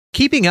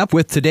Keeping up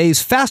with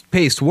today's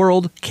fast-paced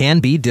world can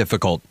be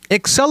difficult.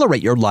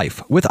 Accelerate your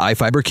life with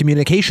iFiber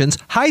Communications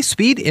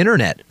high-speed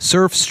internet.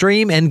 Surf,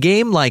 stream, and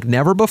game like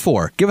never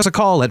before. Give us a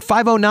call at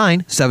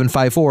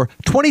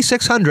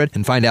 509-754-2600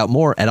 and find out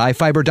more at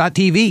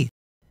ifiber.tv.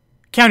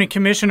 County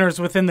commissioners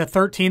within the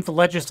 13th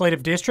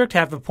Legislative District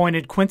have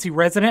appointed Quincy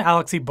resident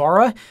Alex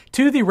Ybarra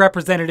to the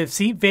representative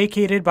seat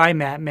vacated by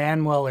Matt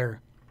Manweller.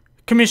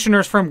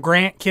 Commissioners from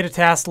Grant,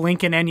 Kittitas,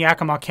 Lincoln, and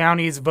Yakima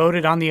counties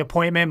voted on the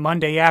appointment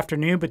Monday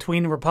afternoon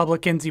between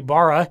Republicans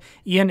Ybarra,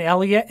 Ian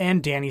Elliott,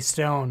 and Danny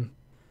Stone.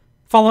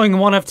 Following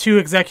one of two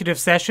executive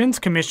sessions,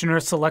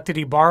 commissioners selected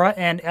Ybarra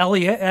and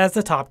Elliott as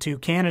the top two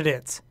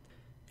candidates.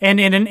 And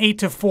in an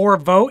 8-4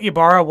 vote,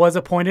 Ybarra was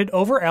appointed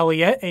over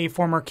Elliott, a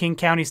former King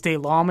County state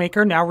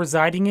lawmaker now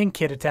residing in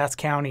Kittitas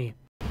County.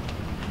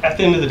 At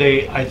the end of the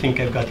day, I think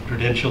I've got the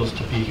credentials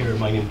to be here.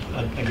 My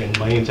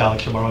name's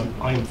Alex Ybarra.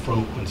 I'm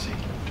from Quincy.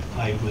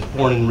 I was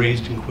born and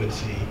raised in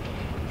Quincy,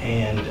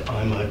 and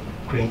I'm a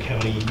Grant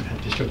County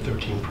District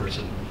 13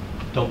 person.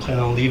 Don't plan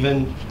on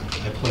leaving.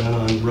 I plan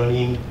on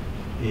running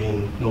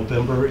in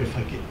November.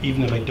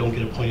 Even if I don't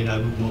get appointed, I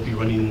will be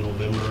running in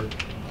November.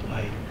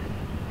 I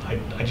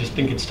just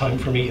think it's time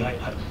for me.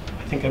 I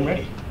think I'm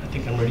ready. I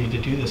think I'm ready to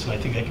do this, and I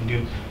think I can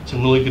do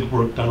some really good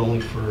work, not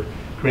only for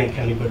Grant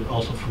County, but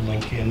also for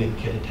Lincoln and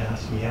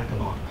Kittitas and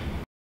Yakima.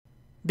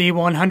 The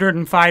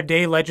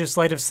 105-day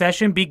legislative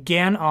session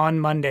began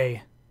on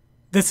Monday.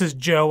 This is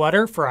Joe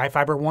Utter for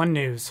iFiber 1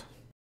 News.